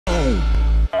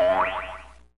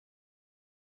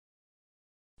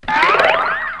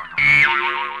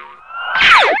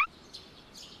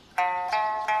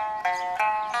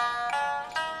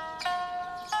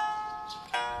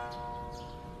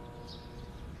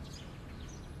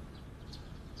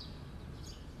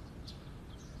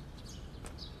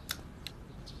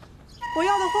我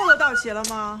要的货都到齐了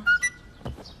吗？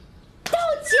到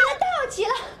齐了，到齐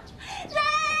了。来，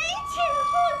请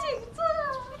坐，请坐。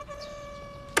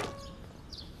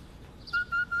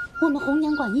我们红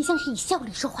娘馆一向是以效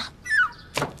率说话。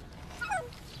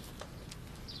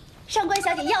上官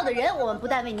小姐要的人，我们不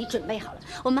但为你准备好了，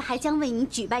我们还将为你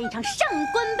举办一场上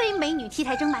官杯美女 T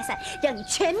台争霸赛，让你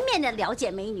全面的了解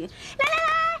美女。来来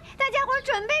来，大家伙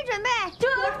准备准备，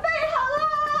准备好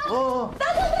了！哦，走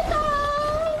走走走。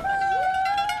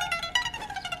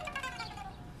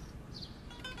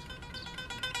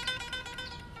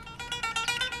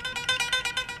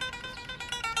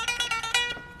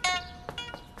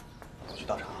去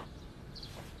到场。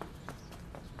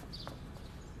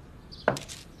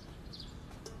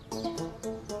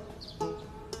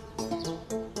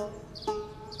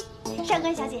上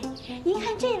官小姐，您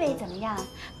看这位怎么样？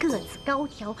个子高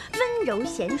挑，温柔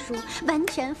贤淑，完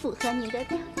全符合您的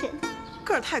标准。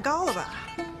个儿太高了吧，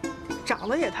长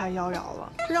得也太妖娆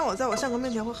了，这让我在我相公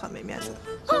面前会很没面子的。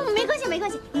哦，没关系没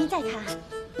关系，您再看。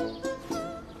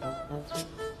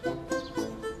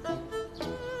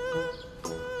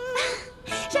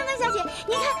上官小姐，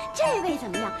您看这位怎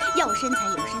么样？要身材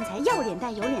有身材，要脸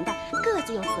蛋有脸蛋，个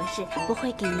子又合适，不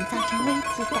会给您造成危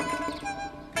机感。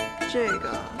这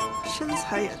个身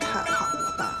材也太好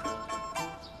了吧？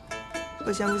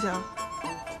不行不行，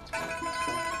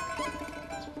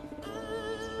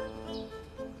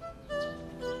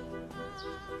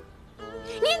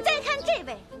您再看这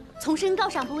位，从身高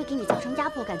上不会给你造成压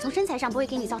迫感，从身材上不会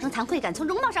给你造成惭愧感，从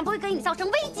容貌上不会给你造成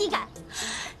危机感。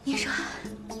您说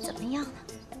怎么样呢？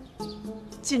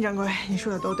靳掌柜，你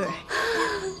说的都对，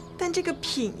但这个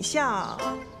品相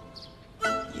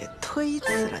也忒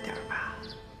次了点吧？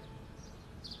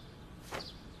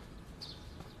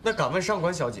那敢问上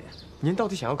官小姐，您到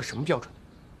底想要个什么标准？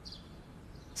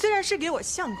虽然是给我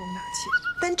相公纳妾，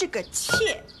但这个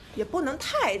妾也不能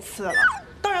太次了，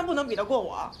当然不能比得过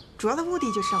我。主要的目的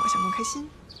就是让我相公开心。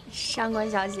上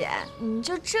官小姐，你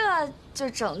就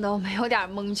整得我们有点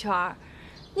蒙圈。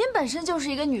您本身就是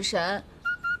一个女神，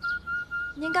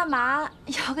您干嘛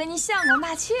要跟您相公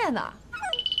纳妾呢？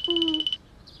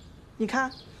你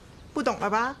看，不懂了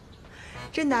吧？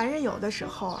这男人有的时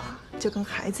候啊，就跟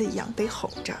孩子一样，得吼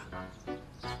着。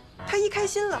他一开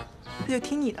心了，他就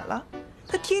听你的了；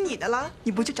他听你的了，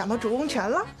你不就掌握主动权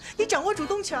了？你掌握主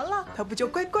动权了，他不就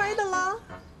乖乖的了？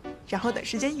然后等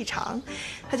时间一长，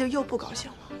他就又不高兴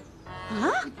了。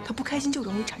啊？他不开心就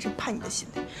容易产生叛逆的心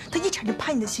理，他一产生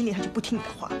叛逆的心理，他就不听你的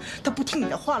话，他不听你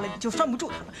的话了，你就拴不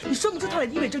住他了，你拴不住他了，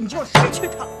意味着你就要失去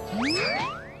他。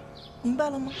明白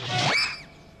了吗？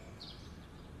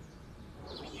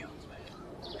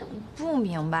不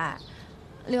明白，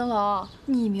玲珑，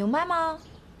你明白吗？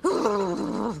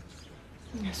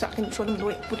算了，跟你说那么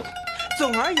多也不懂。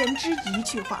总而言之，一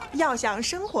句话，要想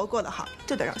生活过得好，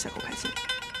就得让相公开心。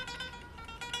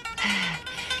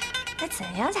那怎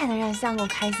样才能让相公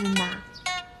开心呢？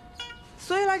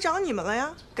所以来找你们了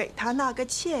呀，给他纳个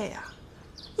妾呀。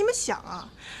你们想啊，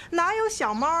哪有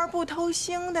小猫不偷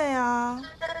腥的呀？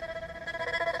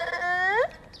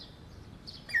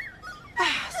哎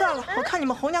呀，算了，我看你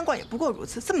们红娘馆也不过如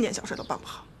此，这么点小事都办不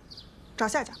好，找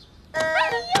下家。哎呦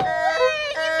喂，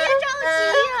你别着急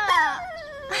呀。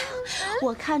哎呀，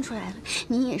我看出来了，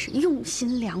你也是用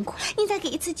心良苦。你再给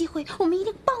一次机会，我们一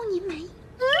定包你满意。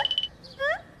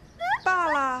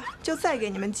罢了，就再给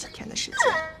你们几天的时间。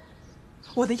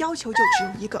我的要求就只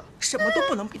有一个，什么都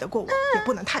不能比得过我，也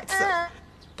不能太次了。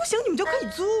不行，你们就可以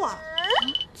租啊，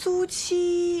租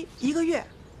期1个月，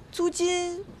租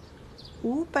金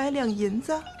500两银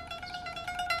子。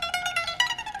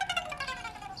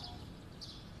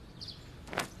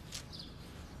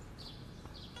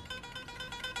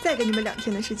再给你们2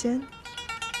天的时间。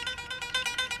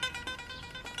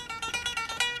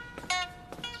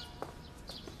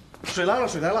水来了，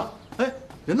水来了！哎，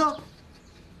人呢？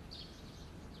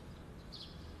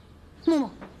木木，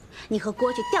你和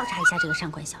郭去调查一下这个上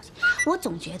官小姐。我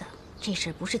总觉得这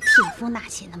事不是替夫纳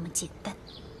妾那么简单。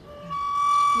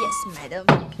Yes, madam。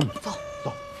走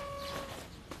走。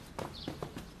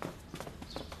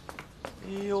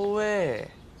哎呦喂，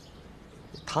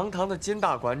堂堂的金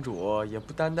大馆主也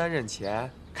不单单认钱，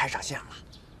开上线了。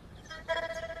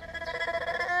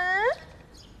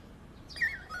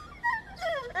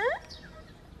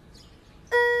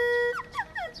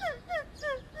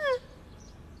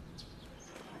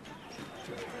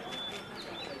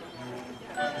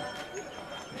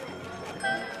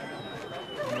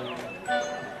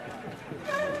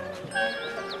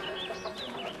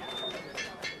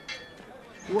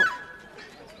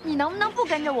你能不能不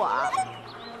跟着我？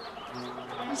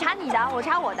你查你的，我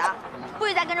查我的，不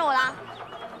许再跟着我了。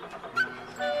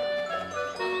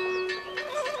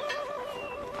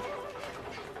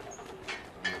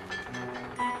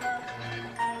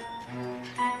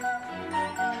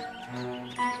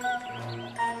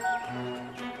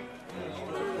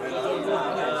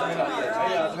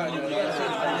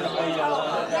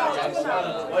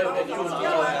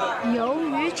由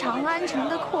于长安城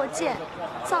的扩建，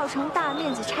造成大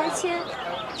面积拆迁，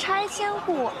拆迁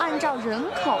户按照人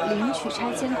口领取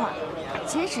拆迁款，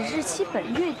截止日期本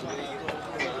月底。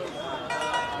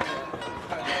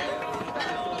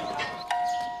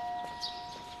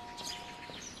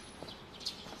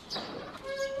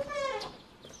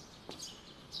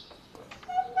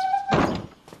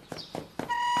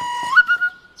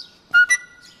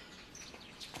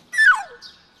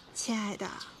亲爱的，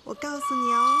我告诉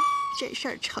你哦，这事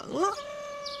儿成了。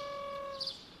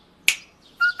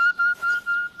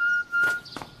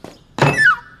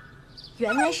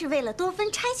原来是为了多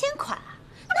分拆迁款啊，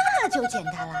那就简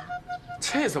单了。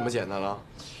这怎么简单了？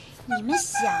你们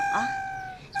想啊，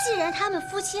既然他们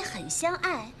夫妻很相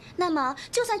爱，那么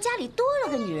就算家里多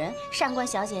了个女人，上官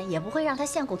小姐也不会让他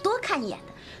相公多看一眼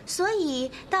的。所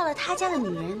以到了他家的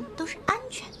女人都是安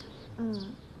全的。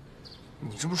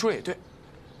你这么说也对。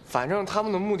 反正他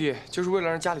们的目的就是为了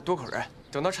让家里多口人，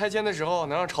等到拆迁的时候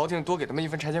能让朝廷多给他们一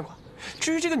份拆迁款。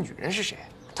至于这个女人是谁，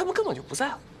他们根本就不在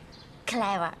乎。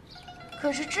clever。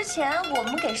可是之前我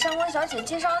们给上官小姐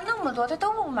介绍了那么多，她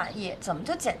都不满意，怎么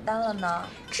就简单了呢？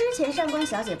之前上官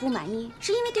小姐不满意，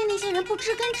是因为对那些人不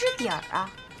知根知底儿啊。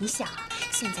你想啊，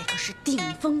现在可是顶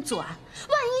风作案，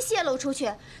万一泄露出去，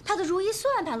她的如意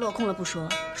算盘落空了不说，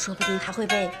说不定还会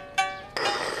被。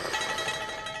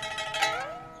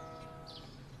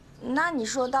 那你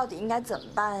说到底应该怎么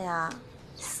办呀？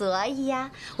所以呀，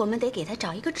我们得给他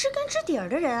找一个知根知底儿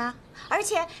的人啊！而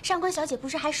且上官小姐不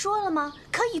是还说了吗？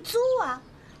可以租啊，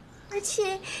而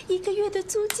且一个月的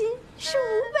租金是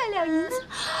500两银子，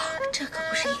这可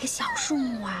不是一个小数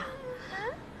目啊！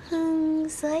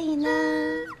所以呢，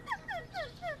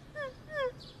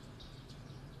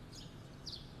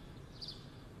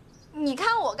你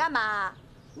看我干嘛？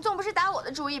你总不是打我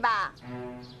的主意吧？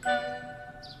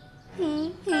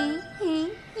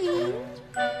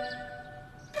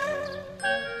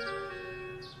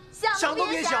 想都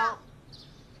别想！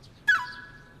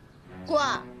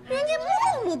光，人家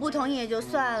木木不同意也就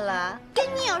算了，跟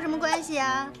你有什么关系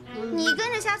啊？你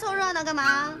跟着瞎凑热闹干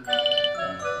嘛？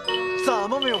怎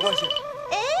么没有关系？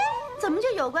哎，怎么就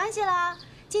有关系了？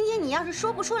今天你要是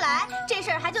说不出来，这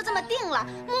事儿还就这么定了，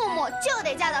木木就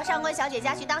得嫁到上官小姐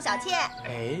家去当小妾。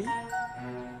哎。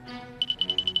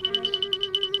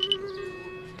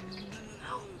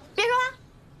 别说话，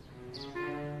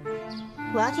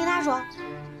我要听他说。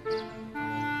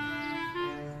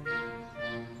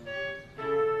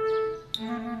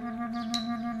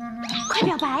快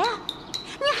表白呀！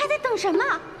你还在等什么？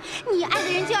你爱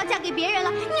的人就要嫁给别人了，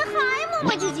你还磨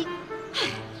磨唧唧。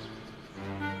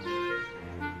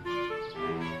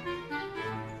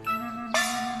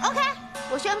OK，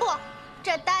 我宣布，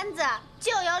这单子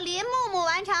就由林木木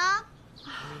完成。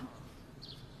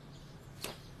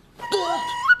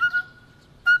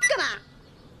干嘛？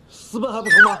私奔还不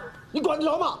成吗？你管得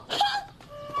着吗？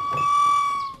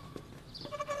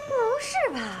不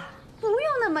是吧？不用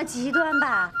那么极端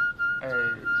吧？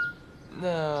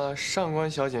那上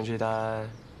官小姐这单，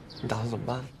你打算怎么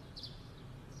办？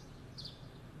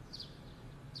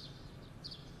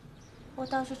我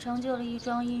倒是成就了一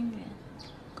桩姻缘，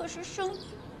可是生意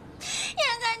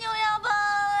眼看就要崩了。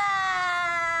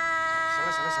行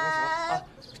了啊！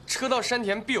车到山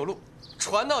前必有路，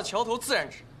船到桥头自然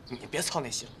直。你别操那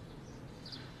心了。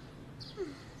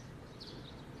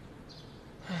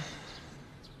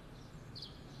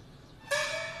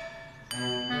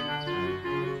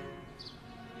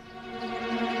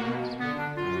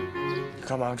你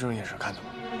干嘛用这种眼神看着我？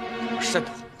瘆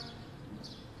得慌。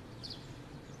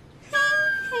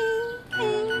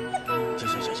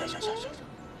行，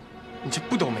你这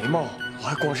不抖眉毛，我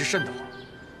还光是瘆得慌。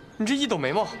你这一抖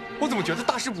眉毛，我怎么觉得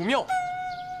大事不妙？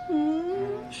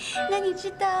那你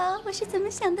知道我是怎么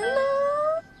想的喽？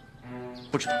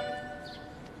不知道。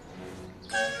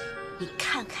你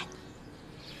看看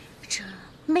你，这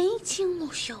眉清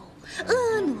目秀、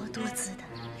婀娜多姿的，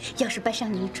要是扮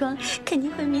上女装，肯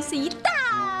定会迷死一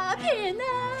大片人呢。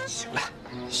行了，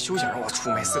休想让我出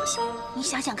卖色相。你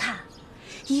想想看，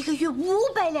一个月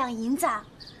500两银子，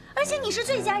而且你是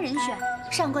最佳人选，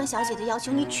上官小姐的要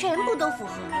求你全部都符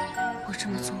合。我这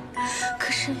么做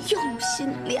可是用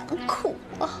心良苦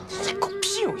啊！你狗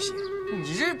屁用心！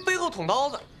你这背后捅刀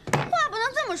子。话不能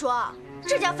这么说，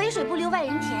这叫肥水不流外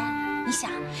人田。你想，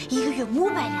一个月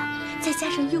500两，再加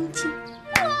上佣金，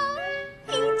哇，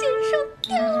一箭双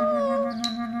雕。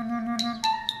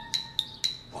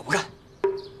我不干。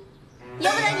由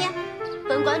不得你，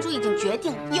本馆主已经决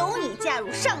定了，由你嫁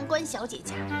入上官小姐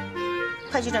家。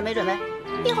快去准备准备，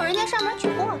一会儿人家上门取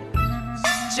货了。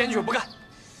坚决不干。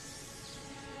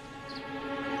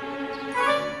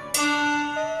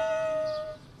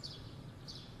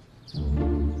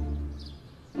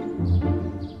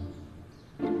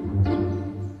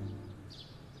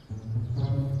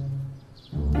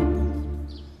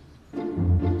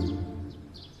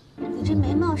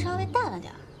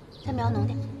描浓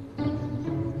点。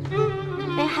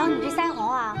哎，还有你这腮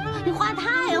红啊，你画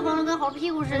太红了，跟猴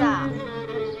屁股似的。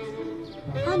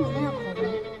还有你那个口红，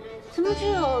怎么只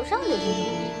有上嘴唇是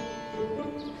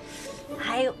红的？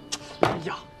还有，哎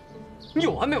呀，你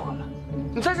有完没完了？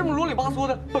你再这么啰里吧嗦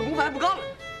的，本公子还不干了。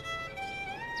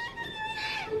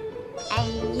哎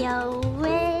呦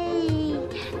喂，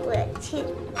我亲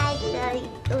爱的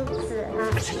公子啊！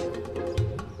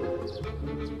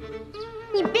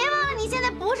你别忘了，你现在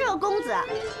不是个公子，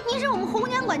你是我们红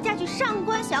娘馆嫁去上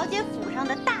官小姐府上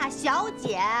的大小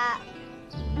姐。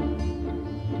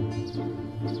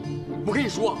我跟你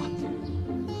说啊，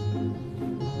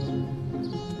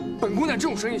本姑娘这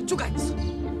种生意就干一次。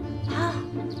好，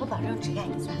我保证只干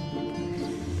一次。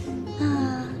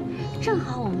正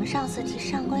好我们上次替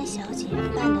上官小姐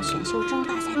办的选秀争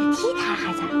霸赛的 T 台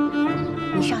还在，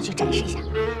你上去展示一下，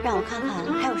让我看看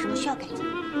还有什么需要改进。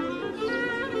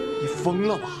你疯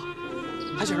了吧？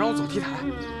还想让我走 T 台？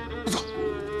不走。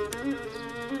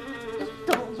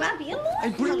走吧，别啰嗦。哎，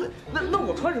不是，那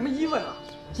我穿什么衣服呀？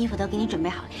衣服都给你准备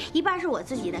好了，一半是我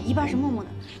自己的，一半是木木的，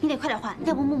你得快点换，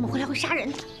要不木木回来会杀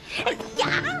人的。哎呀！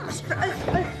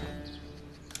哎。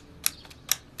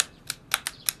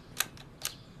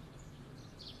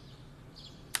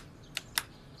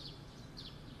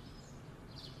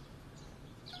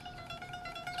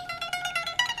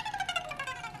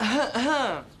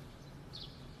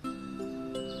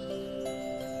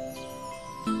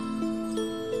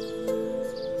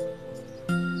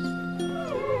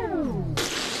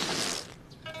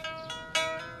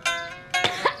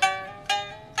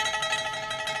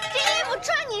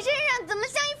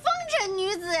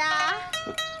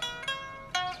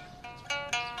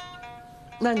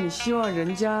那你希望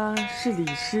人家是李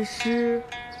诗诗，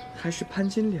还是潘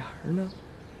金莲呢？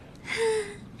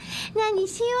那你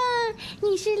希望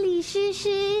你是李诗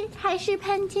诗，还是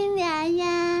潘金莲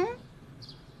呀？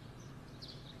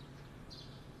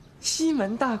西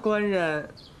门大官人，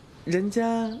人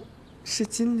家是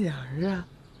金莲啊。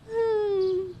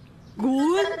滚！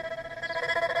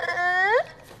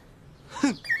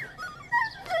哼！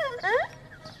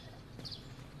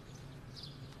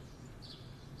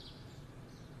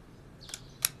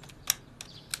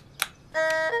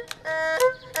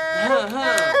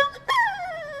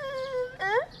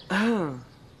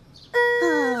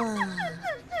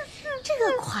这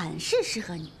个款式适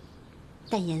合你，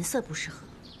但颜色不适合。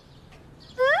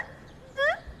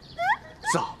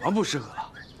怎么不适合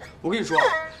了？我跟你说，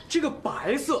这个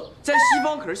白色在西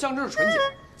方可是象征着纯洁，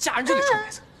嫁人就得穿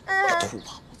白色。土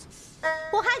袍子！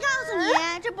我还告诉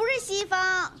你，这不是西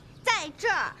方，在这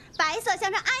儿白色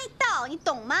象征哀悼，你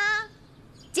懂吗？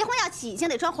结婚要喜庆，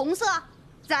得穿红色。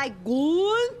再滚！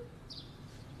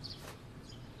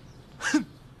哼！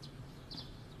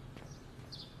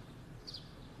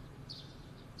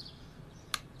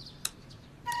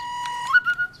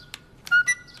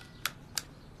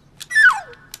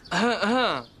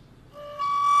哇，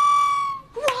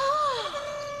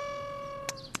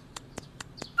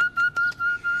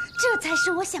这才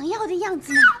是我想要的样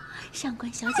子呢！上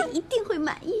官小姐一定会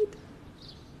满意的。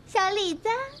小李子，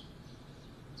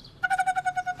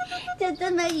就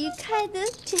这么愉快的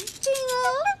决定哦。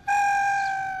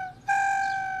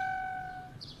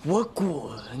我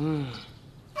滚！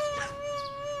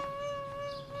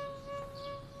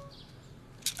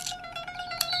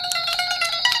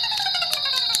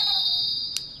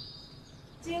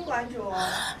金馆主，上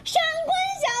官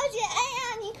小姐，哎呀，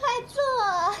你快坐。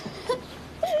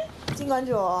金馆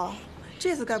主，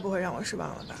这次该不会让我失望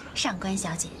了吧？上官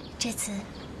小姐，这次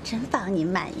真保你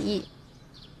满意。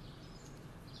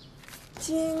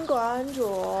金馆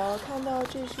主，看到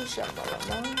这是什么了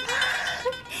吗？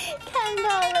看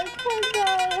到了，看到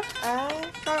了。哎，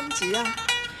着什么急呀？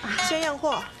先验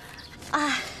货。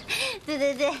啊，对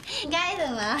对对，该的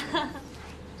嘛。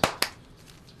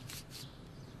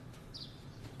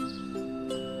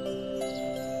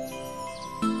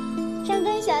上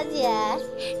官小姐，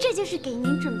这就是给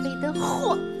您准备的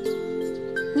货。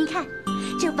您看，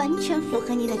这完全符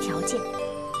合您的条件。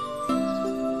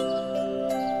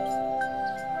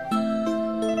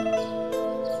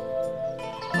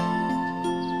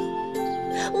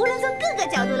无论从各个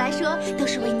角度来说，都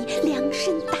是为你量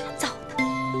身打造的。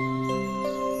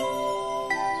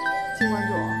金馆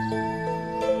主，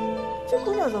这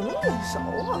姑娘怎么那么眼熟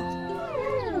啊？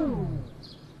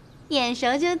眼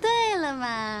熟就对了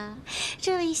嘛，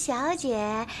这位小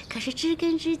姐可是知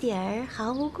根知底儿，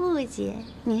毫无顾忌，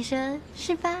您说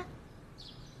是吧？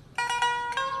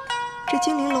这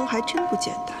金玲珑还真不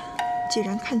简单，竟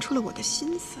然看出了我的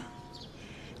心思。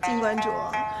金馆主，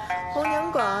红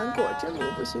娘馆果真名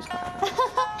不虚传。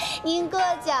您过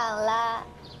奖了。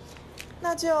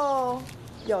那就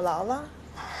有劳了。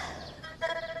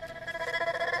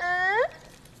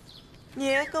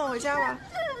你跟我回家吧。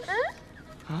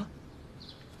啊？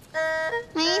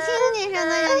没听见上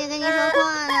官小姐跟你说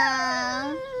话呢。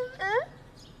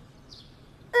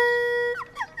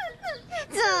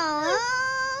走啊！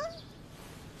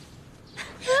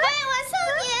哎，我送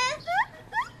你。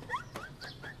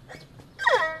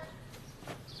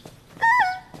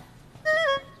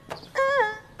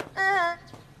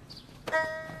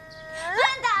慢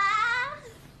打。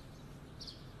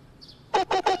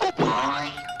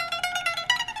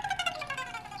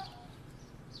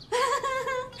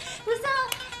不送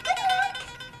 ，Good luck。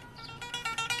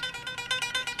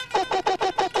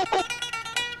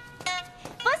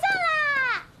不送啦。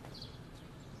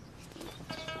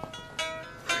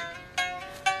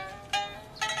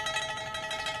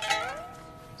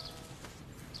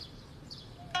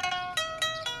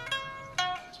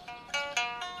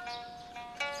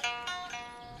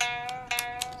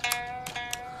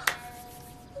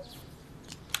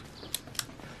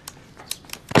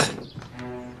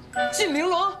金玲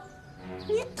珑，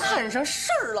你摊上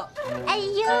事儿了。哎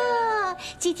呦，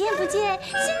几天不见，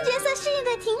新角色适应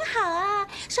的挺好啊，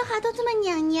说话都这么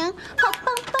娘娘，好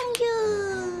棒棒哟！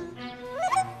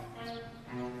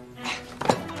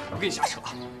我跟你瞎扯，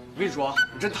我跟你说啊，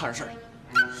我真摊上事儿了。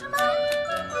什么？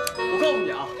我告诉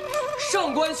你啊，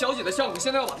上官小姐的项目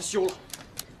现在要把它休了。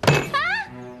啊？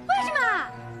为什么？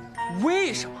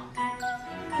为什么？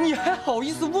你还好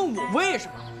意思问我为什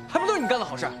么？还不都是你干的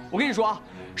好事？我跟你说啊，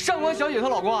上官小姐她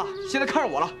老公啊，现在看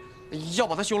上我了，要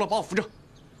把她休了，把我扶正。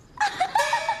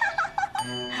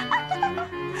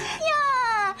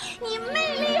呀，你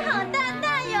魅力好大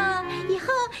大哟！以后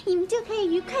你们就可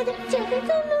以愉快的减肥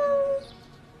皂喽。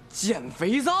减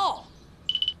肥皂？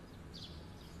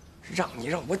让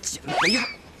我减肥皂，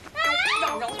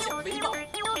让我减肥皂。